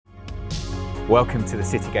Welcome to the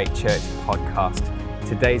Citygate Church podcast.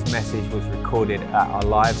 Today's message was recorded at our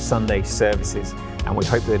live Sunday services, and we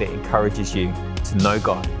hope that it encourages you to know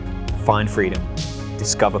God, find freedom,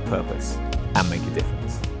 discover purpose, and make a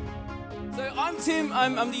difference. So I'm Tim,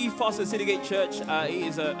 I'm the youth pastor at Citygate Church. It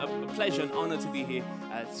is a pleasure and honor to be here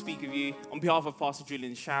to speak with you. On behalf of Pastor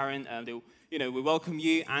Julian and Sharon, we welcome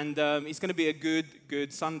you, and it's going to be a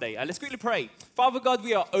good Sunday. Let's quickly pray. Father God,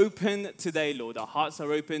 we are open today, Lord. Our hearts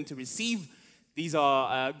are open to receive. These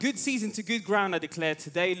are good seeds into good ground, I declare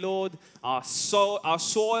today, Lord. Our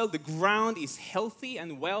soil, the ground is healthy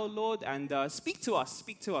and well, Lord. And speak to us,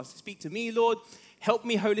 speak to me, Lord. Help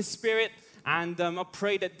me, Holy Spirit. And I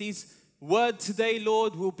pray that this word today,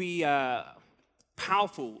 Lord, will be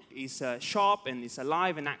powerful, is sharp, and is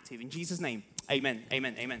alive and active. In Jesus' name, amen,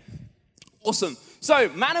 amen, amen. Awesome. So,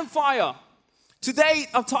 Man and Fire. Today,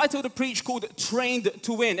 I've titled a preach called Trained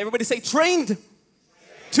to Win. Everybody say, trained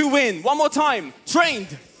to win. One more time.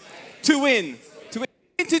 Trained to win. To win.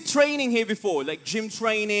 Into training here before, like gym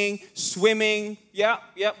training, swimming. Yeah,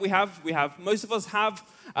 we have. Most of us have.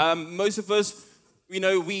 Most of us,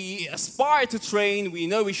 we aspire to train. We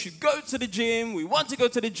know we should go to the gym. We want to go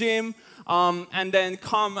to the gym. And then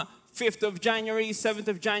come 5th of January, 7th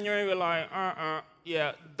of January, we're like,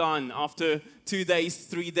 done. After 2 days,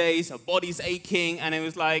 3 days, our body's aching. And it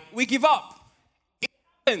was like, we give up.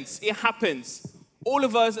 It happens. All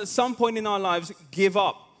of us, at some point in our lives, give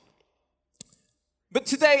up. But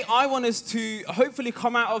today, I want us to hopefully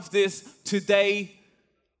come out of this today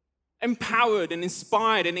empowered and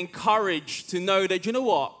inspired and encouraged to know that, you know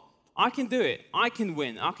what? I can do it. I can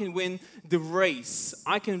win. I can win the race.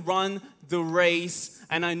 I can run the race.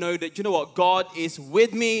 And I know that, you know what? God is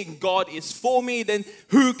with me. God is for me. Then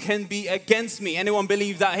who can be against me? Anyone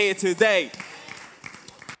believe that here today?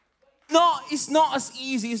 No, it's not as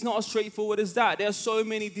easy, it's not as straightforward as that. There are so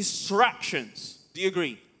many distractions. Do you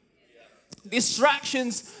agree? Yeah.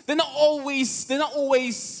 Distractions, they're not always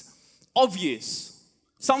obvious.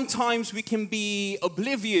 Sometimes we can be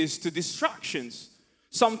oblivious to distractions.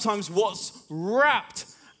 Sometimes what's wrapped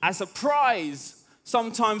as a prize.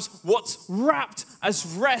 Sometimes what's wrapped as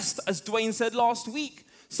rest, as Dwayne said last week.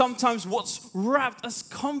 Sometimes what's wrapped as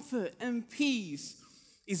comfort and peace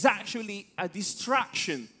is actually a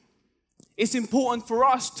distraction. It's important for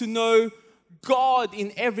us to know God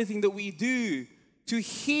in everything that we do, to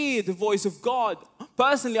hear the voice of God.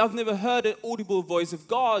 Personally, I've never heard an audible voice of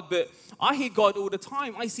God, but I hear God all the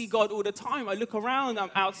time. I see God all the time. I look around, I'm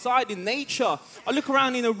outside in nature. I look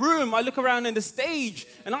around in a room, I look around in the stage,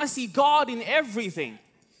 and I see God in everything.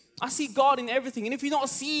 I see God in everything. And if you're not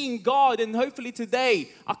seeing God, then hopefully today,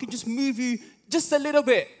 I can just move you just a little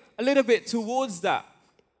bit towards that.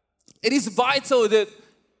 It is vital that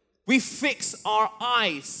we fix our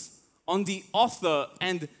eyes on the author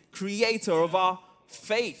and creator of our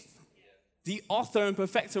faith. The author and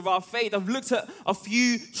perfecter of our faith. I've looked at a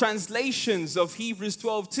few translations of Hebrews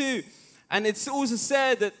 12:2, and it's also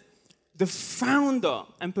said that the founder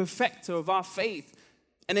and perfecter of our faith.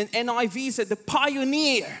 And then NIV said the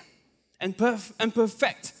pioneer and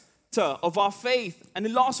perfecter of our faith. And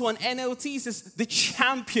the last one, NLT, says the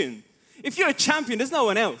champion. If you're a champion, there's no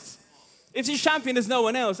one else. If he's champion, there's no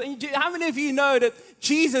one else. And how many of you know that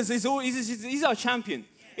Jesus he's our champion?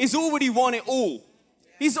 He's already won it all.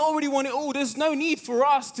 He's already won it all. There's no need for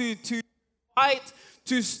us to fight,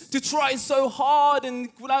 to try so hard and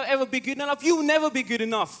without ever be good enough. You'll never be good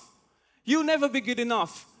enough. You'll never be good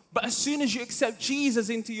enough. But as soon as you accept Jesus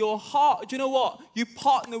into your heart, do you know what? You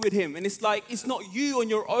partner with him. And it's like, it's not you on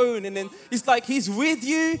your own. And then it's like he's with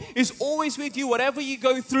you. He's always with you. Whatever you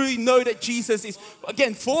go through, you know that Jesus is,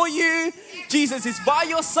 again, for you. Jesus is by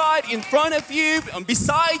your side, in front of you, and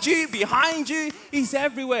beside you, behind you. He's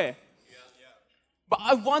everywhere. But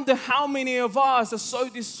I wonder how many of us are so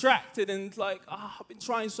distracted and it's like, I've been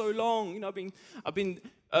trying so long. I've been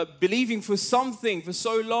believing for something for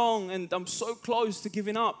so long, and I'm so close to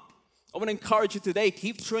giving up. I want to encourage you today,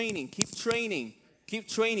 keep training,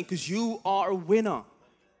 because you are a winner,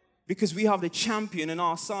 because we have the champion on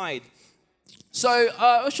our side. So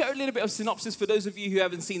I'll share a little bit of synopsis for those of you who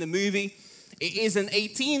haven't seen the movie. It is an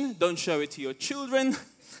 18, don't show it to your children.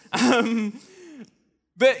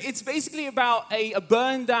 But it's basically about a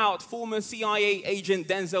burned out former CIA agent,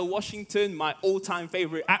 Denzel Washington, my all-time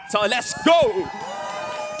favorite actor. Let's go!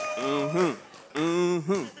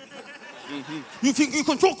 You think you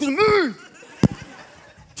can talk to me?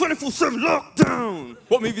 24/7 lockdown.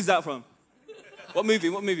 What movie is that from? What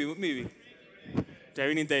movie?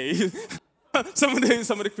 Training Day. Some of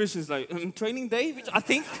the Christians like, Training Day? Which I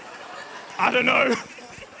think, I don't know.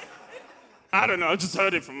 I just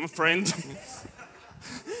heard it from a friend.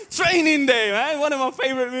 Training Day, man. One of my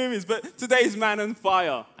favorite movies. But today's Man on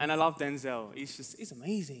Fire. And I love Denzel. He's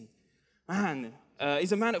amazing. Man,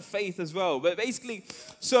 he's a man of faith as well. But basically,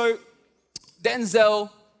 so Denzel,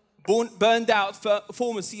 burned out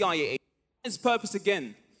former CIA agent, his purpose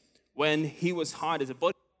again when he was hired as a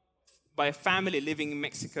bodyguard by a family living in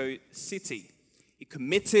Mexico City. He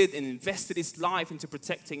committed and invested his life into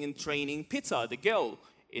protecting and training Pita, the girl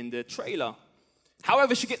in the trailer.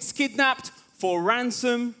 However, she gets kidnapped for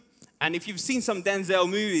ransom. And if you've seen some Denzel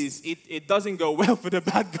movies, it doesn't go well for the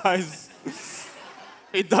bad guys.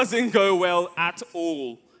 It doesn't go well at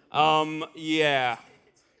all. Yeah,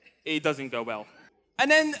 it doesn't go well. And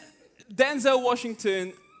then Denzel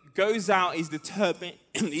Washington goes out. He's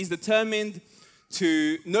determined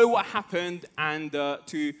to know what happened and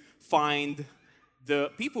to find the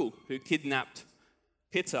people who kidnapped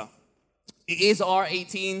Pita. It is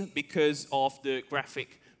R18 because of the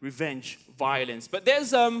graphic revenge violence. But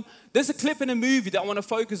there's a clip in a movie that I want to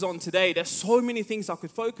focus on today. There's so many things I could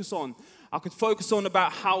focus on. I could focus on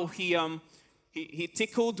about how he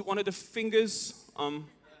tickled one of the fingers, or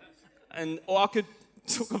I could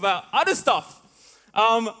talk about other stuff.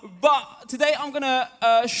 But today I'm gonna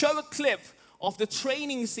show a clip of the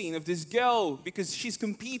training scene of this girl because she's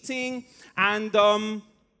competing and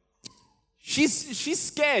she's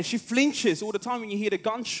scared. She flinches all the time when you hear the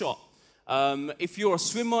gunshot. If you're a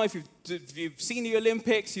swimmer, if you've seen the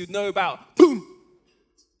Olympics, you know about boom,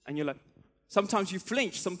 and you're like, sometimes you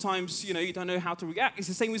flinch, sometimes you don't know how to react. It's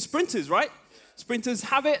the same with sprinters, right? Sprinters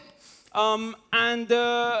have it, so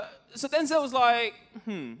Denzel was like,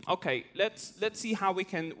 okay, let's see how we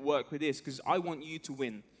can work with this because I want you to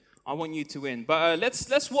win. I want you to win. But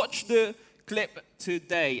let's watch the clip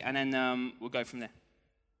today, and then we'll go from there.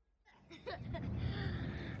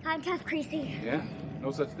 I'm tough, Creasy. Yeah?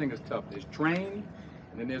 No such thing as tough. There's trained,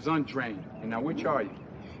 and then there's untrained. And now, which are you?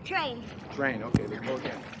 Trained. Trained. Okay, let's go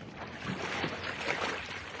again.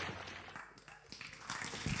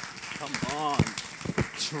 Come on.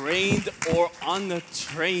 Trained or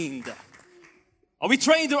untrained? Are we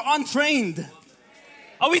trained or untrained?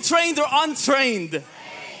 Are we trained or untrained?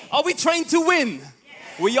 Are we trained to win?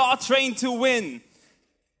 We are trained to win.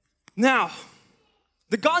 Now,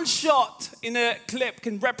 the gunshot in a clip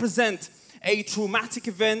can represent a traumatic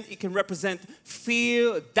event. It can represent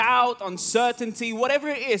fear, doubt, uncertainty, whatever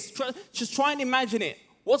it is. Just try and imagine it.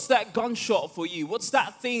 What's that gunshot for you? What's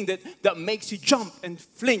that thing that makes you jump and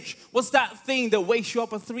flinch? What's that thing that wakes you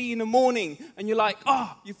up at 3 a.m. and you're like,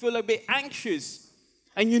 you feel a bit anxious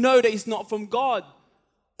and you know that it's not from God?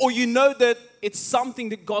 Or you know that it's something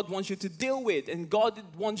that God wants you to deal with and God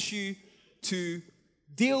wants you to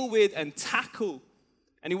deal with and tackle.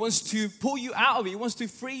 And He wants to pull you out of it. He wants to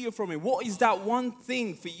free you from it. What is that one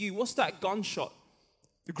thing for you? What's that gunshot?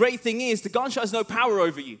 The great thing is the gunshot has no power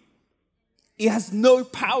over you. It has no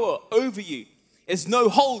power over you. It's no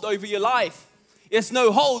hold over your life. It's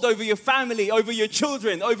no hold over your family, over your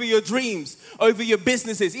children, over your dreams, over your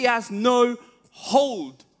businesses. It has no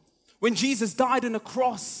hold. When Jesus died on the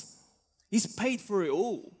cross, He's paid for it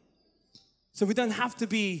all. So we don't have to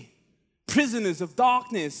be prisoners of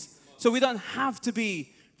darkness. So we don't have to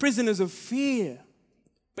be prisoners of fear.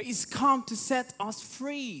 But He's come to set us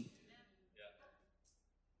free.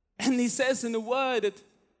 And He says in the Word that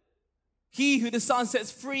he who the Son sets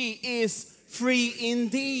free is free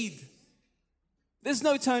indeed. There's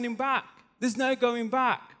no turning back. There's no going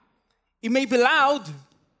back. It may be loud.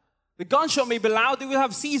 The gunshot may be loud. It will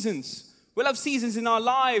have seasons. We'll have seasons in our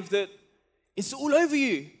life that it's all over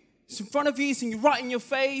you. It's in front of you. It's right in your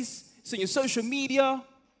face. It's on your social media.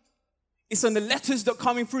 It's on the letters that are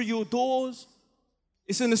coming through your doors.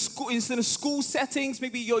 It's in the school settings.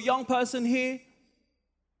 Maybe you're a young person here.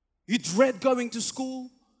 You dread going to school.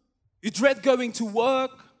 You dread going to work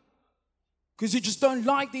because you just don't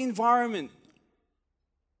like the environment.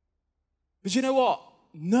 But you know what?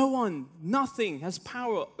 No one, nothing has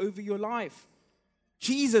power over your life.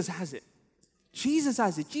 Jesus has it. Jesus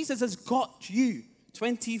has it. Jesus has got you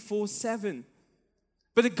 24/7.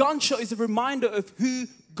 But the gunshot is a reminder of who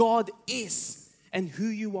God is and who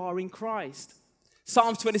you are in Christ.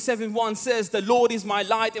 Psalms 27:1 says, "The Lord is my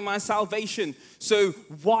light and my salvation, so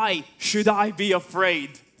why should I be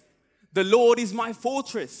afraid? The Lord is my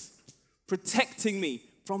fortress, protecting me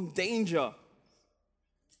from danger."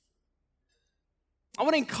 I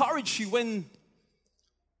want to encourage you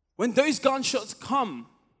when those gunshots come,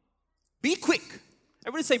 be quick.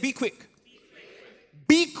 Everybody say, be quick.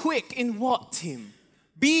 Be quick in what, Tim?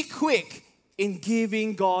 Be quick in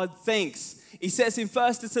giving God thanks. He says in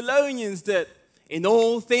 1 Thessalonians that in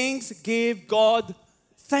all things give God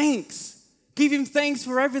thanks. Give Him thanks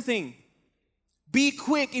for everything. Be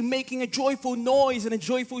quick in making a joyful noise and a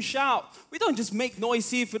joyful shout. We don't just make noise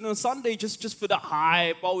here for on Sunday just for the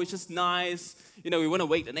hype. Oh, it's just nice. We want to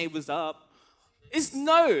wake the neighbors up.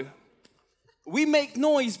 No. We make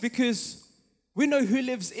noise because we know who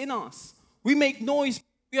lives in us. We make noise.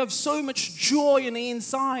 We have so much joy on the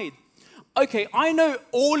inside. Okay, I know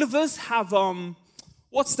all of us have,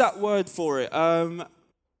 what's that word for it?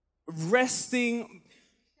 Resting,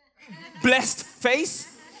 blessed face.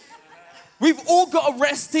 We've all got a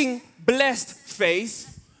resting, blessed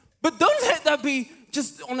face. But don't let that be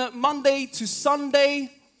just on a Monday to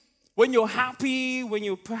Sunday, when you're happy, when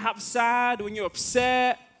you're perhaps sad, when you're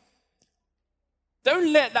upset.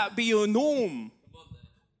 Don't let that be your norm.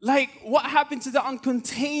 Like, what happened to the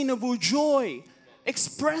uncontainable joy?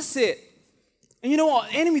 Express it. And you know what?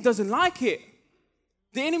 The enemy doesn't like it.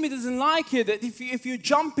 The enemy doesn't like it that if you're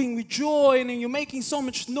jumping with joy and you're making so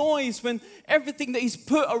much noise when everything that he's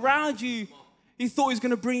put around you, he thought he was going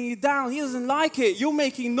to bring you down. He doesn't like it. You're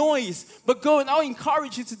making noise. But I'll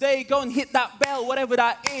encourage you today, go and hit that bell, whatever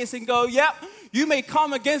that is, and go, yep, you may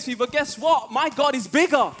come against me, but guess what? My God is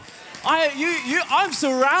bigger. I'm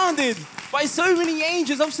surrounded by so many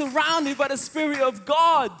angels. I'm surrounded by the Spirit of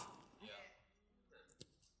God.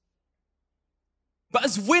 But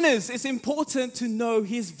as winners, it's important to know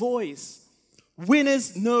His voice.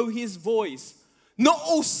 Winners know His voice. Not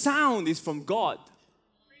all sound is from God.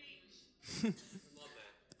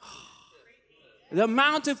 The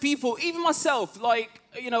amount of people, even myself,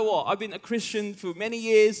 you know what? I've been a Christian for many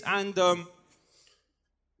years, and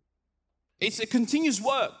it's a continuous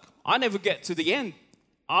work. I never get to the end.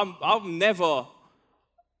 I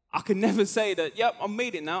can never say that, yep, I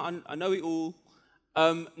made it now. I know it all.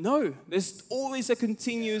 No, there's always a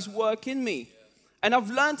continuous work in me. And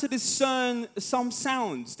I've learned to discern some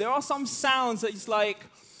sounds. There are some sounds that it's like,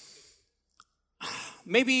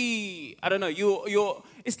 maybe, I don't know,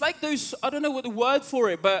 it's like those, I don't know what the word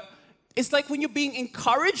for it, but it's like when you're being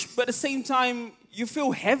encouraged, but at the same time, you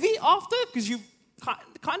feel heavy after because you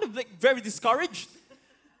kind of like very discouraged.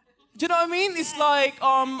 Do you know what I mean? It's like,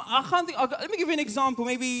 I can't think, let me give you an example.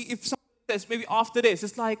 Maybe if someone says, maybe after this,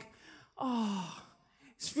 it's like,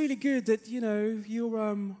 it's really good that, you're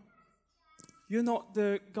not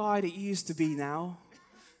the guy that you used to be now.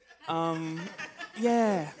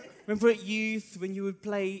 Yeah. Remember at youth when you would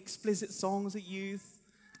play explicit songs at youth?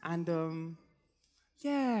 And,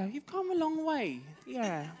 yeah, you've come a long way.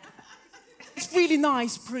 Yeah. It's really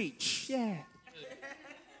nice, preach. Yeah.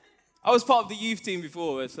 I was part of the youth team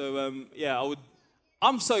before, so,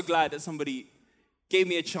 I'm so glad that somebody gave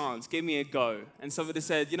me a chance, gave me a go. And somebody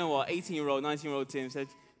said, you know what, 18-year-old, 19-year-old Tim said,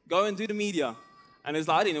 go and do the media. And it's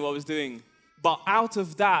like, I didn't know what I was doing. But out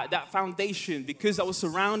of that foundation, because I was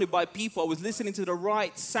surrounded by people, I was listening to the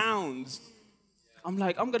right sounds. I'm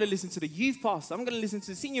like, I'm going to listen to the youth pastor. I'm going to listen to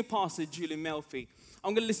the senior pastor, Julian Melfi.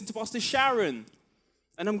 I'm going to listen to Pastor Sharon.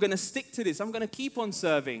 And I'm going to stick to this. I'm going to keep on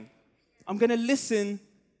serving. I'm going to listen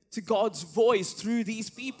to God's voice through these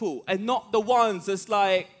people and not the ones that's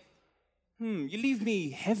like, you leave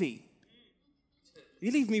me heavy.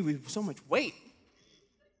 You leave me with so much weight.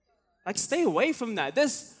 Like, stay away from that.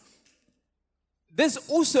 There's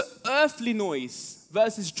also earthly noise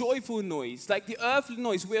versus joyful noise. Like the earthly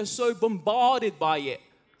noise, we are so bombarded by it.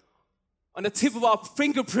 On the tip of our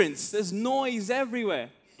fingerprints, there's noise everywhere.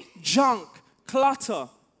 Junk, clutter.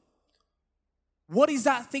 What is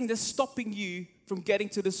that thing that's stopping you from getting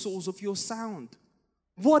to the source of your sound?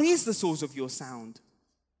 What is the source of your sound?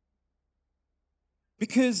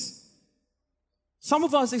 Because some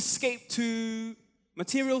of us escape to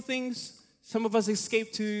material things. Some of us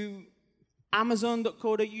escape to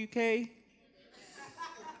Amazon.co.uk.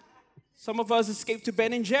 Some of us escape to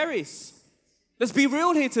Ben & Jerry's. Let's be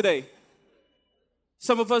real here today.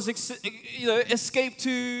 Some of us escape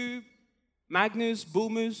to Magnus,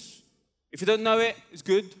 Boomers. If you don't know it, it's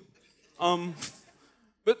good.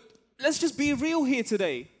 But let's just be real here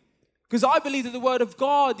today. Because I believe that the Word of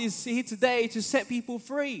God is here today to set people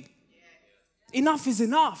free. Enough is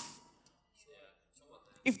enough.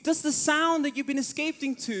 If that's the sound that you've been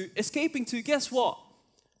escaping to, guess what?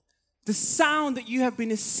 The sound that you have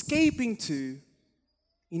been escaping to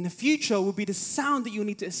in the future will be the sound that you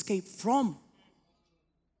need to escape from.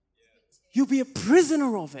 You'll be a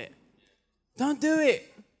prisoner of it. Don't do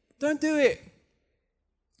it. Don't do it.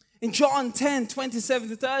 In John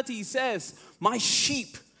 10:27-30, he says, my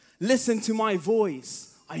sheep listen to my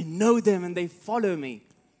voice. I know them and they follow me.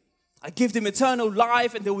 I give them eternal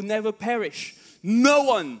life and they will never perish. No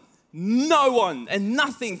one, and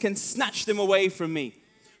nothing can snatch them away from me.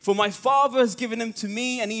 For my Father has given them to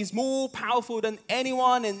me, and He is more powerful than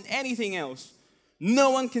anyone and anything else.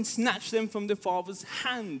 No one can snatch them from the Father's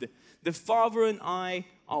hand. The Father and I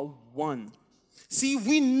are one. See,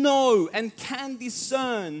 we know and can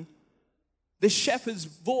discern the shepherd's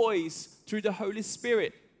voice through the Holy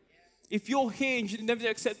Spirit. If you're here and you've never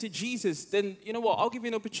accepted Jesus, then you know what? I'll give you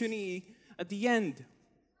an opportunity at the end.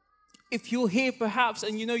 If you're here perhaps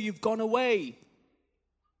and you know you've gone away,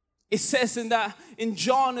 it says in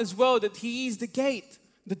John as well that he is the gate.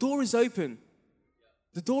 The door is open.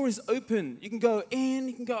 The door is open. You can go in,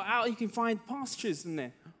 you can go out, you can find pastures in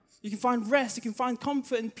there. You can find rest, you can find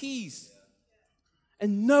comfort and peace.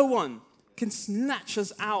 And no one can snatch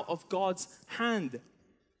us out of God's hand.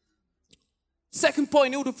 Second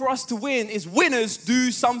point, in order for us to win, is winners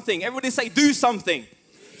do something. Everybody say, do something.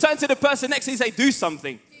 Turn to the person next to you and say, do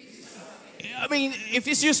something. I mean, if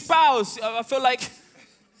it's your spouse, I feel like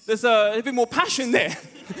there's a bit more passion there.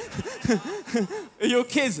 Your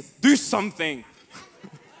kids, do something.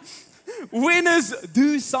 Winners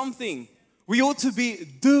do something. We ought to be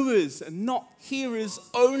doers and not hearers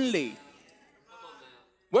only.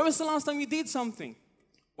 When was the last time you did something?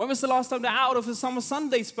 When was the last time that out of the summer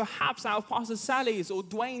Sundays, perhaps out of Pastor Sally's or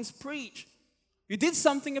Dwayne's preach, you did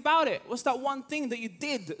something about it? What's that one thing that you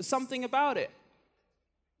did something about it?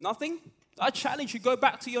 Nothing? I challenge you, go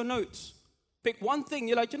back to your notes. Pick one thing.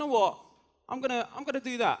 You're like, you know what? I'm gonna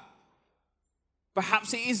do that.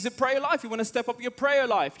 Perhaps it is the prayer life. You want to step up your prayer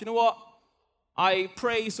life. You know what? I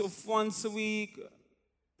pray sort of once a week.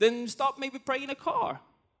 Then start maybe praying in a car.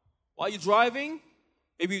 While you're driving,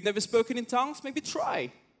 maybe you've never spoken in tongues, maybe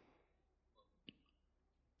try.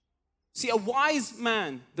 See, a wise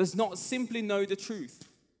man does not simply know the truth.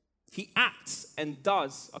 He acts and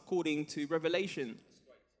does according to Revelation.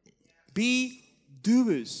 Be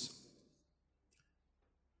doers.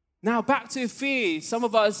 Now, back to fear. Some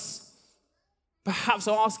of us perhaps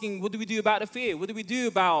are asking, what do we do about the fear? What do we do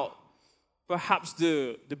about perhaps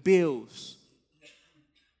the bills,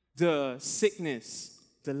 the sickness,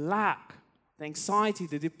 the lack, the anxiety,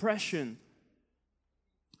 the depression?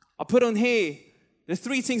 I put on here, the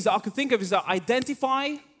three things that I can think of is that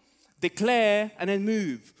identify, declare, and then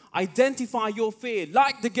move. Identify your fear.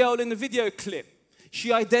 Like the girl in the video clip.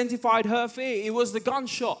 She identified her fear. It was the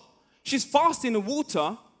gunshot. She's fast in the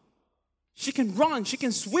water. She can run. She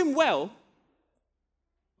can swim well.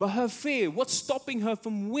 But her fear, what's stopping her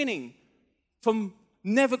from winning, from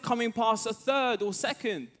never coming past a third or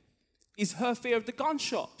second, is her fear of the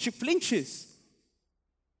gunshot. She flinches.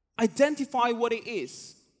 Identify what it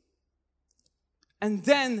is. And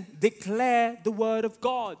then declare the word of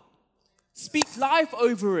God. Speak life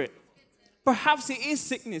over it. Perhaps it is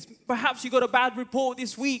sickness. Perhaps you got a bad report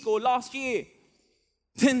this week or last year.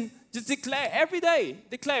 Then just declare every day.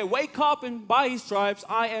 Declare, wake up and by his stripes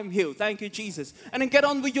I am healed. Thank you, Jesus. And then get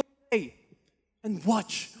on with your day. And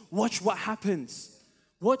watch what happens.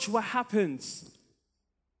 Watch what happens.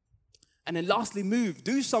 And then lastly, move.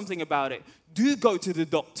 Do something about it. Do go to the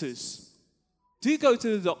doctors. Do go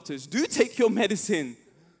to the doctors. Do take your medicine.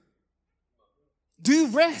 Do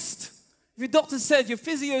rest. If your doctor said, your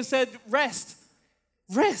physio said, rest.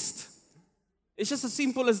 Rest. It's just as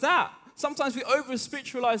simple as that. Sometimes we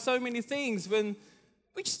over-spiritualize so many things when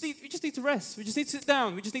we just need to rest. We just need to sit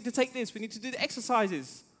down. We just need to take this. We need to do the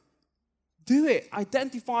exercises. Do it.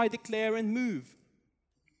 Identify, declare, and move.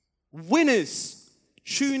 Winners,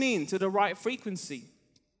 tune in to the right frequency.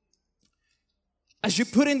 As you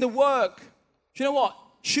put in the work, do you know what?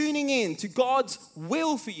 Tuning in to God's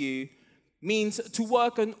will for you means to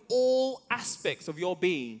work on all aspects of your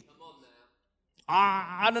being.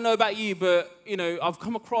 I don't know about you, but, you know, I've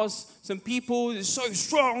come across some people who're so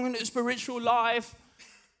strong in their spiritual life,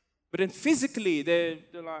 but then physically they're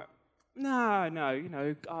like, no, you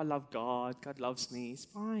know, I love God. God loves me. It's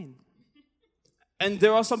fine. And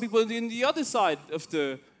there are some people in the other side of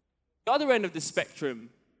the other end of the spectrum.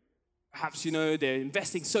 Perhaps, you know, they're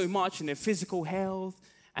investing so much in their physical health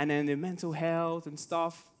and then their mental health and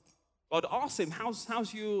stuff. But ask them,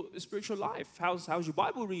 how's your spiritual life? How's your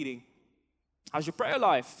Bible reading? How's your prayer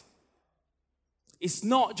life? It's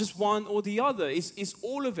not just one or the other. It's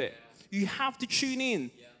all of it. You have to tune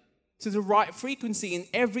in to the right frequency in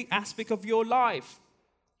every aspect of your life.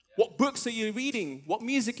 What books are you reading? What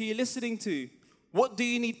music are you listening to? What do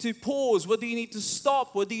you need to pause? What do you need to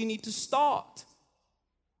stop? What do you need to start?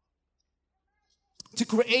 To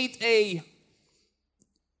create a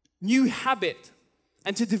new habit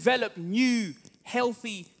and to develop new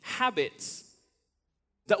healthy habits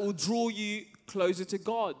that will draw you closer to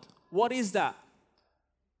God. What is that?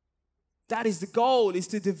 That is the goal, is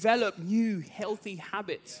to develop new healthy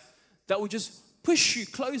habits that will just push you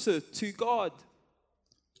closer to God.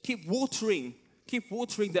 Keep watering Keep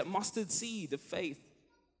watering that mustard seed of faith.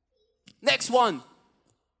 Next one.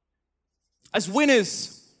 As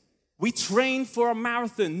winners, we train for a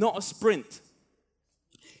marathon, not a sprint.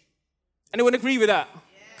 Anyone agree with that?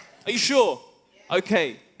 Yeah. Are you sure? Yeah.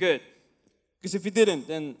 Okay, good. Because if you didn't,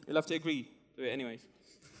 then you'll have to agree to it anyways.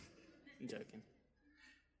 I'm joking.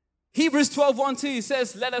 Hebrews 12:1-2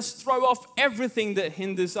 says, let us throw off everything that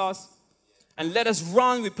hinders us and let us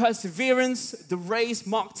run with perseverance the race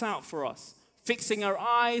marked out for us, fixing our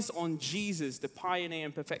eyes on Jesus, the pioneer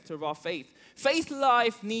and perfecter of our faith. Faith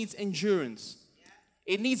life needs endurance.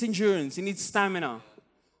 It needs endurance. It needs stamina.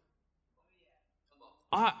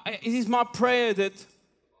 It is my prayer that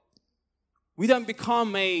we don't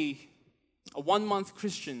become a 1-month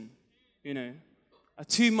Christian, a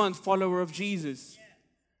 2-month follower of Jesus.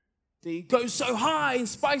 He goes so high and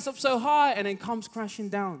spikes up so high and then comes crashing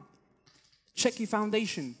down. Check your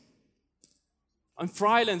foundation. On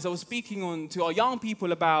Frylands, I was speaking to our young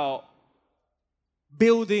people about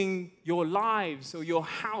building your lives or your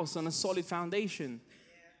house on a solid foundation.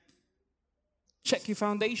 Check your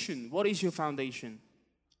foundation. What is your foundation?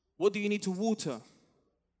 What do you need to water?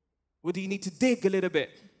 What do you need to dig a little bit?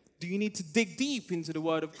 Do you need to dig deep into the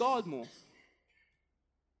Word of God more?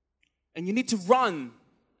 And you need to run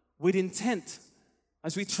with intent.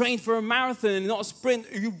 As we train for a marathon and not a sprint,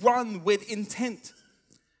 you run with intent.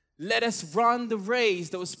 Let us run the race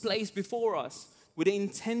that was placed before us with the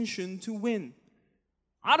intention to win.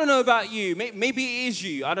 I don't know about you. Maybe it is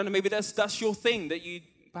you. I don't know. Maybe that's your thing that you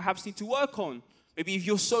perhaps need to work on. Maybe if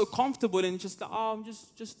you're so comfortable and just like, I'm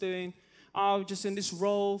just in this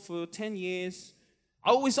role for 10 years. I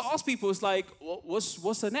always ask people, it's like,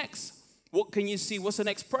 what's the next? What can you see? What's the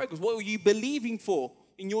next progress? What are you believing for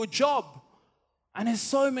in your job? And there's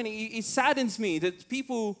so many, it saddens me that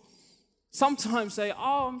people sometimes say,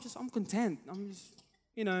 I'm content. I'm just,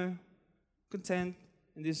 content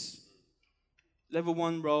in this level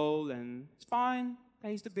 1 role and it's fine,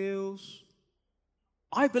 pays the bills.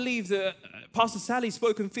 I believe that Pastor Sally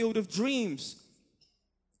spoke in Field of Dreams.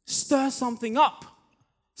 Stir something up.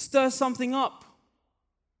 Stir something up.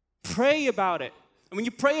 Pray about it. And when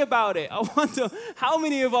you pray about it, I wonder how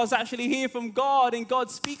many of us actually hear from God and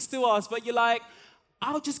God speaks to us, but you're like,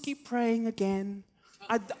 I'll just keep praying again.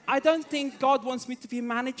 I don't think God wants me to be a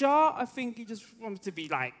manager. I think He just wants me to be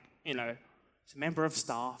like, a member of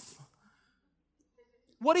staff.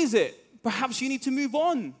 What is it? Perhaps you need to move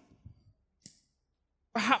on.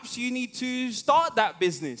 Perhaps you need to start that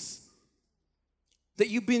business that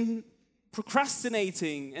you've been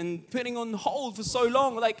procrastinating and putting on hold for so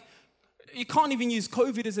long. Like, you can't even use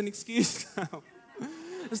COVID as an excuse now.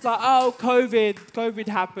 It's like, COVID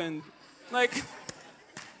happened. Like,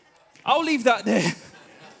 I'll leave that there.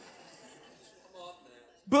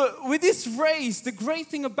 But with this race, the great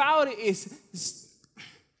thing about it is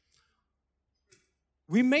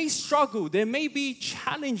we may struggle. There may be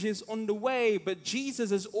challenges on the way, but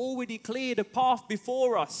Jesus has already cleared a path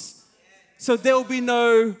before us. So there'll be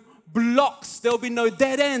no blocks. There'll be no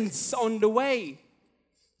dead ends on the way.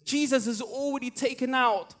 Jesus has already taken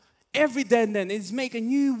out every dead end. He's made a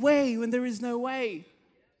new way when there is no way.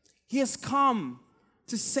 He has come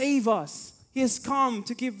to save us. He has come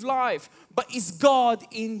to give life. But is God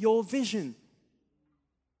in your vision?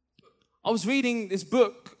 I was reading this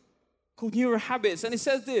book called Neurohabits, and it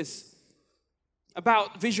says this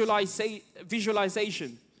about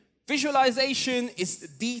visualization. Visualization is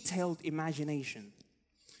detailed imagination.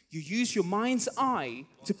 You use your mind's eye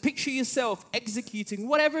to picture yourself executing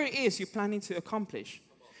whatever it is you're planning to accomplish.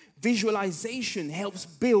 Visualization helps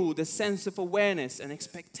build a sense of awareness and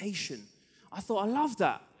expectation. I thought, I love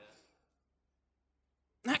that.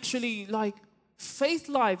 Actually, faith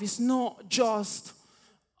life is not just,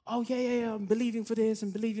 I'm believing for this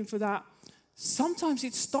and believing for that. Sometimes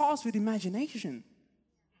it starts with imagination.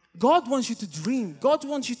 God wants you to dream. God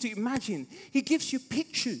wants you to imagine. He gives you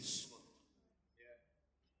pictures.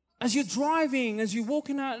 As you're driving, as you're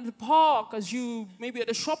walking out in the park, as you maybe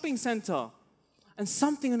at a shopping center, and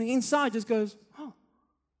something on the inside just goes,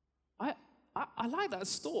 I like that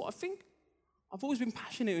store. I think I've always been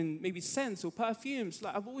passionate in maybe scents or perfumes.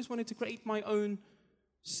 Like, I've always wanted to create my own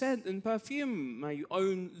scent and perfume, my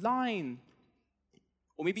own line.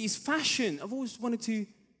 Or maybe it's fashion. I've always wanted to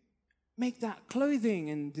make that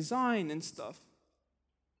clothing and design and stuff.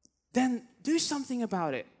 Then do something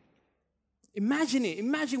about it. Imagine it.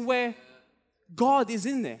 Imagine where God is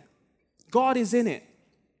in there. God is in it.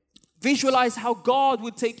 Visualize how God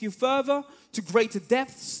would take you further to greater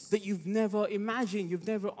depths that you've never imagined, you've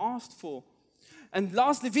never asked for. And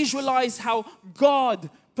lastly, visualize how God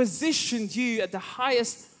positioned you at the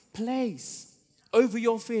highest place over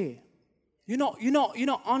your fear. You're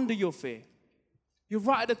not under your fear. You're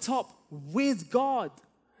right at the top with God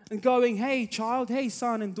and going, hey, child, hey,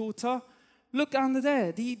 son and daughter, look under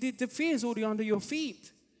there. The fear is already under your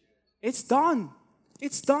feet. It's done.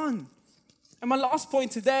 It's done. And my last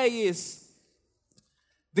point today is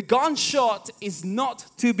the gunshot is not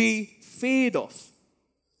to be feared of.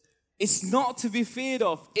 It's not to be feared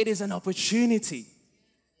of. It is an opportunity.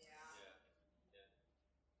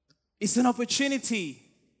 It's an opportunity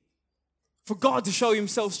for God to show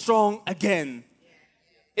himself strong again.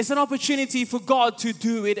 It's an opportunity for God to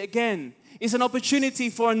do it again. It's an opportunity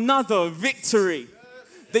for another victory.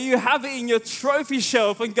 That you have it in your trophy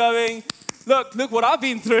shelf and going, look what I've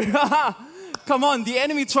been through. Come on, the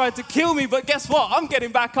enemy tried to kill me, but guess what? I'm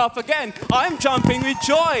getting back up again. I'm jumping with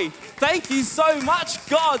joy. Thank you so much,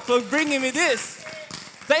 God, for bringing me this.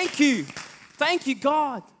 Thank you. Thank you,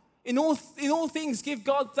 God. In all things, give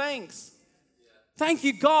God thanks. Thank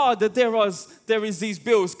you, God, that there is these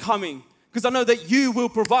bills coming, because I know that you will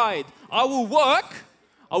provide. I will work.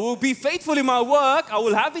 I will be faithful in my work. I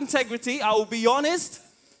will have integrity. I will be honest.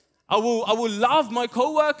 I will love my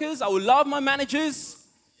co-workers. I will love my managers.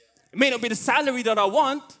 It may not be the salary that I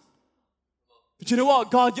want, but you know what?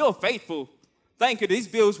 God, you're faithful. Thank you. These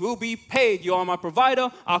bills will be paid. You are my provider.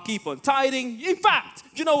 I'll keep on tithing. In fact,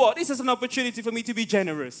 you know what? This is an opportunity for me to be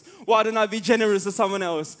generous. Why don't I be generous to someone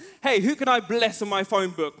else? Hey, who can I bless on my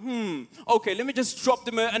phone book? Okay, let me just drop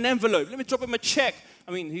them an envelope. Let me drop them a check.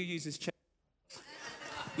 I mean, who uses check?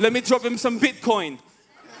 Let me drop him some Bitcoin.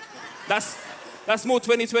 That's more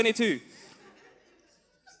 2022.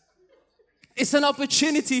 It's an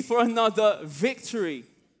opportunity for another victory.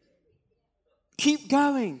 Keep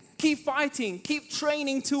going, keep fighting, keep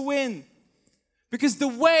training to win. Because the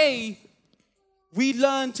way we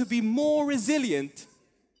learn to be more resilient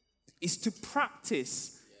is to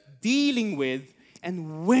practice dealing with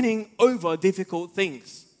and winning over difficult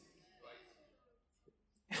things.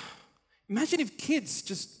 Imagine if kids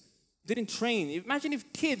just didn't train. Imagine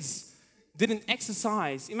if kids didn't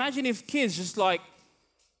exercise. Imagine if kids just lie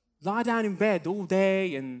down in bed all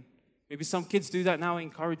day, and maybe some kids do that now. I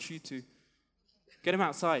encourage you to get them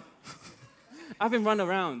outside. Have them run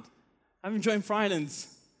around. Have them join Frylands.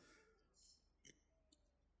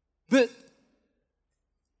 But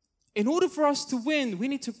in order for us to win, we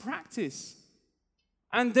need to practice.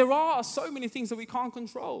 And there are so many things that we can't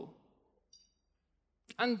control.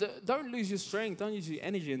 And don't lose your strength, don't lose your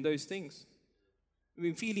energy in those things. I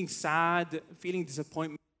mean, feeling sad, feeling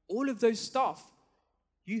disappointment, all of those stuff,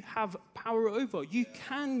 you have power over. You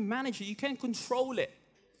can manage it. You can control it.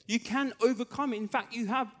 You can overcome it. In fact, you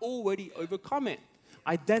have already overcome it.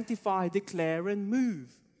 Identify, declare, and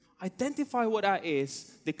move. Identify what that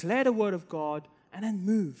is. Declare the word of God, and then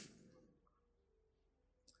move.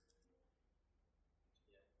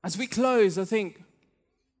 As we close, I think,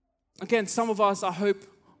 again, some of us, I hope,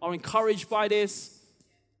 are encouraged by this.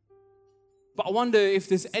 But I wonder if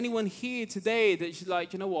there's anyone here today that's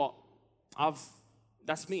like, you know what?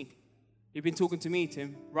 That's me. You've been talking to me,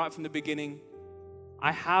 Tim, right from the beginning.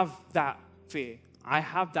 I have that fear. I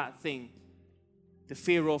have that thing. The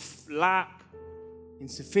fear of lack,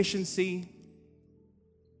 insufficiency,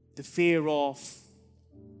 the fear of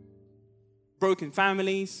broken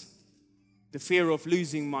families, the fear of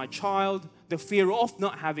losing my child, the fear of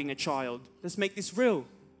not having a child. Let's make this real.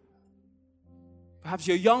 Perhaps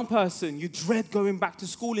you're a young person, you dread going back to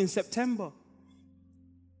school in September.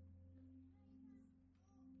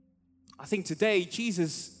 I think today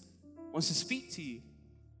Jesus wants to speak to you.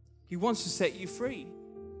 He wants to set you free.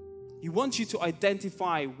 He wants you to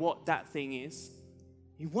identify what that thing is.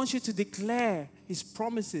 He wants you to declare His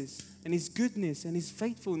promises and His goodness and His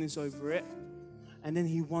faithfulness over it. And then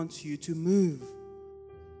He wants you to move.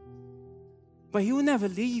 But He will never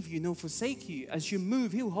leave you nor forsake you. As you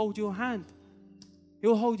move, He'll hold your hand.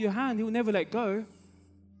 He'll hold your hand. He'll never let go.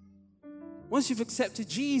 Once you've accepted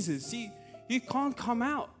Jesus, you can't come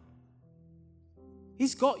out.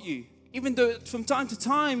 He's got you. Even though from time to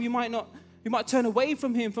time you might turn away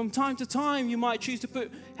from Him. From time to time you might choose to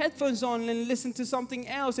put headphones on and listen to something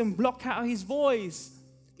else and block out His voice.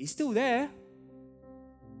 He's still there.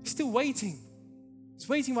 He's still waiting. He's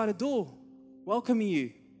waiting by the door, welcoming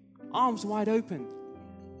you, arms wide open.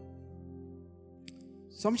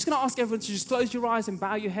 So I'm just going to ask everyone to just close your eyes and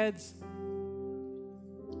bow your heads.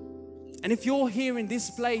 And if you're here in this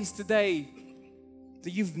place today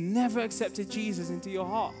that you've never accepted Jesus into your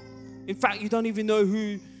heart, in fact, you don't even know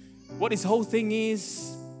what His whole thing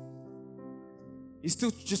is, you're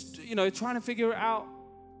still just, trying to figure it out,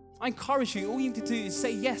 I encourage you, all you need to do is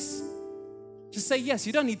say yes. Just say yes.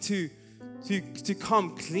 You don't need to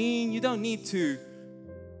come clean. You don't need to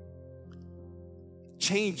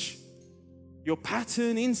change your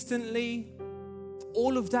pattern instantly.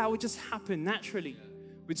 All of that would just happen naturally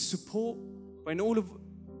with support, and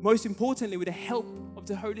most importantly, with the help of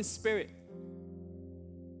the Holy Spirit.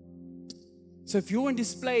 So if you're in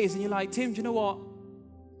this place and you're like, Tim, do you know what?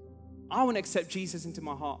 I want to accept Jesus into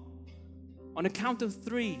my heart. On a count of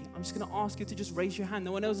 3, I'm just going to ask you to just raise your hand.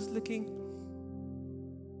 No one else is looking.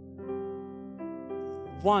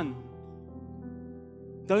 1,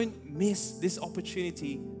 don't miss this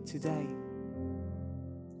opportunity today.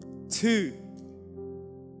 2,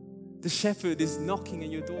 the shepherd is knocking at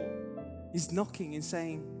your door. He's knocking and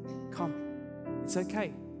saying, come, it's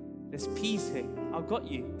okay. There's peace here. I've got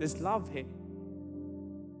you. There's love here.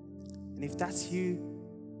 And if that's you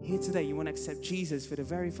here today, you want to accept Jesus for the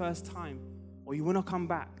very first time, or you want to come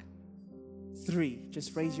back, 3,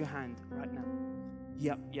 just raise your hand right now.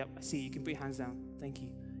 Yep, I see you. You can put your hands down. Thank you.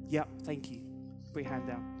 Yep, thank you. Put your hand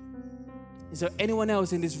down. Is there anyone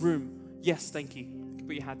else in this room? Yes, thank you. You can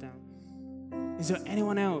put your hand down. Is there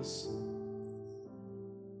anyone else?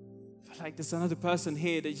 I feel like there's another person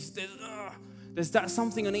here that just, there's that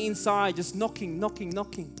something on the inside just knocking.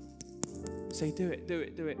 Say, do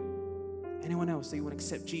it. Anyone else that you want to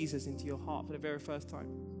accept Jesus into your heart for the very first time?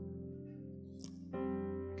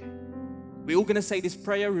 Okay. We're all going to say this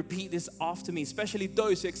prayer. Repeat this after me, especially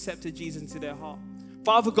those who accepted Jesus into their heart.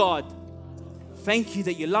 Father God, thank you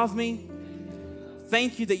that you love me.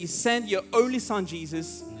 Thank you that you sent your only son,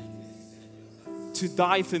 Jesus, to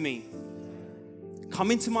die for me. Come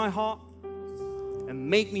into my heart and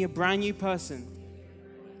make me a brand new person.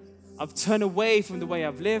 I've turned away from the way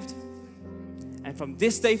I've lived, and from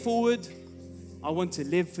this day forward, I want to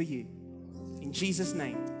live for you. In Jesus'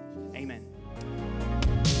 name.